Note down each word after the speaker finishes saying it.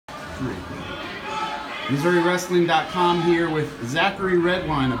3. MissouriWrestling.com here with Zachary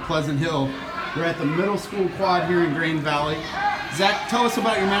Redwine of Pleasant Hill. We're at the middle school quad here in Grain Valley. Zach, tell us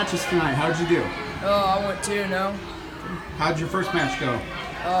about your matches tonight. How'd you do? I went 2-0. How'd your first match go?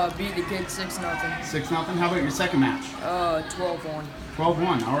 Beat the kids 6-0. 6-0. How about your second match? 12-1.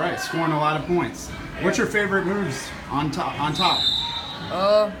 12-1. All right, scoring a lot of points. Yeah. What's your favorite moves on top?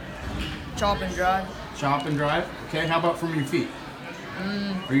 Chop and drive. Chop and drive. Okay. How about from your feet?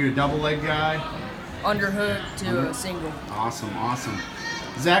 Are you a double leg guy? Underhook to a single. Awesome, awesome.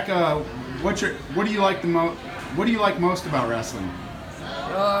 Zach, what do you like the most? What do you like most about wrestling?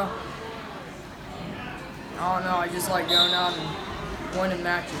 I don't know. I just like going out and winning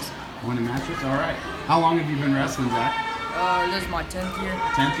matches. Winning matches. All right. How long have you been wrestling, Zach? This is my 10th year.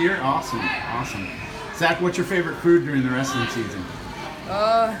 10th year. Awesome, awesome. Zach, what's your favorite food during the wrestling season?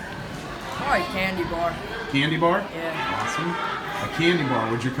 Probably candy bar. Candy bar? Yeah. Awesome. A candy bar.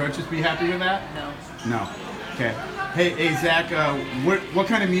 Would your coaches be happy with that? No. No. Okay. Hey Zach, what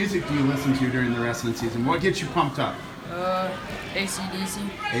kind of music do you listen to during the wrestling season? What gets you pumped up? AC/DC.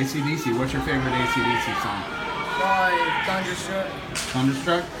 AC/DC. What's your favorite AC/DC song? Probably Thunderstruck.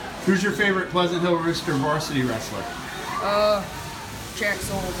 Thunderstruck. Who's your favorite Pleasant Hill Rooster varsity wrestler? Chance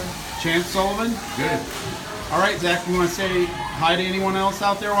Sullivan. Chance Sullivan? Good. All right, Zach, you want to say hi to anyone else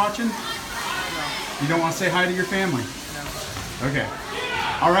out there watching? No. You don't want to say hi to your family? No. Okay.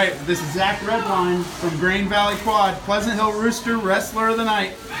 All right, this is Zach Redwine from Grain Valley Quad, Pleasant Hill Rooster Wrestler of the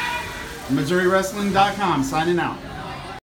Night. MissouriWrestling.com signing out.